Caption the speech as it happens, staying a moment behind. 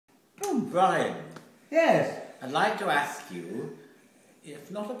Brian. Yes. I'd like to ask you,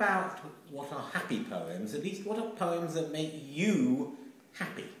 if not about what are happy poems, at least what are poems that make you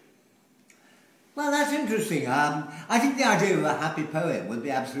happy? Well, that's interesting. I think the idea of a happy poem would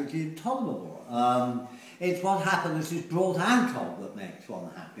be absolutely intolerable. It's what happiness is brought out of that makes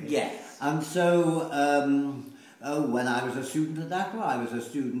one happy. Yes. And so, when I was a student at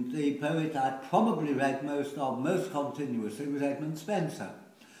Nellibobs, the poet I probably read most continuously was Edmund Spenser.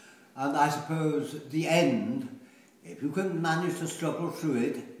 And I suppose the end, if you can manage to struggle through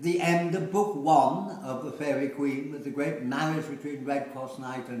it, the end of book 1 of The Fairy Queen, with the great marriage between Red Cross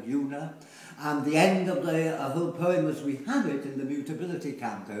Knight and Una, and the end of the whole poem as we have it in the Mutability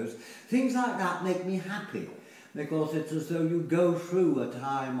Cantos, things like that make me happy, because it's as though you go through a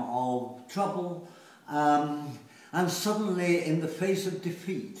time of trouble, and suddenly, in the face of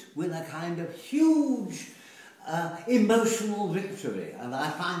defeat, win a kind of huge emotional victory, and I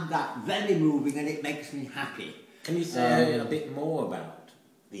find that very moving, and it makes me happy. Can you say a bit more about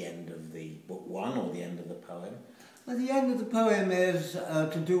the end of the book 1 or the end of the poem? Well, the end of the poem is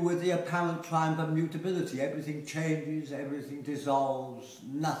to do with the apparent triumph of mutability. Everything changes, everything dissolves,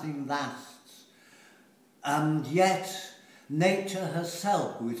 nothing lasts. And yet, nature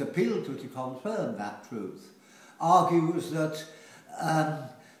herself, who is appealed to confirm that truth, argues that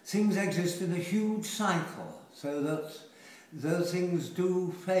things exist in a huge cycle, so that though things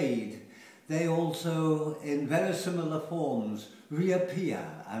do fade, they also, in very similar forms, reappear.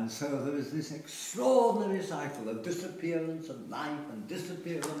 And so there is this extraordinary cycle of disappearance and life and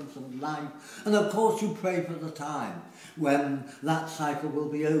disappearance and life. And of course you pray for the time when that cycle will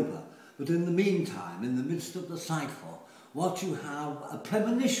be over. But in the meantime, in the midst of the cycle, what you have a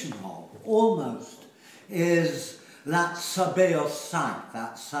premonition of, almost, is that sabeos sight,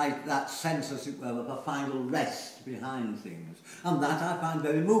 that sense, as it were, of a final rest behind things. And that I find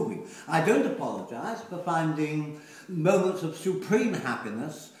very moving. I don't apologise for finding moments of supreme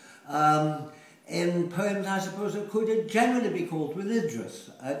happiness in poems, I suppose, that could generally be called religious.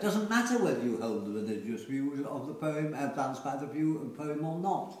 It doesn't matter whether you hold the religious view of the poem, advanced by the view of the poem or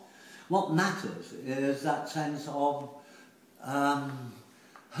not. What matters is that sense of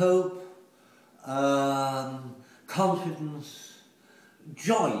hope, confidence,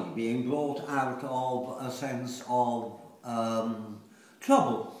 joy being brought out of a sense of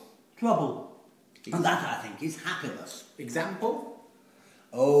trouble. And that, I think, is happiness. Example?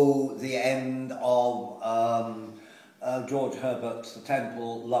 Oh, the end of George Herbert's The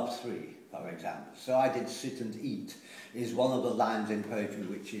Temple, Love 3, for example. So I did sit and eat is one of the lines in poetry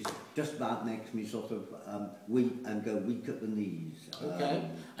which is just about makes me sort of weep and go weak at the knees. Okay.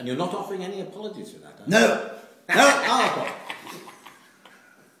 And you're not offering any apologies for that, are you? No! No, not at all.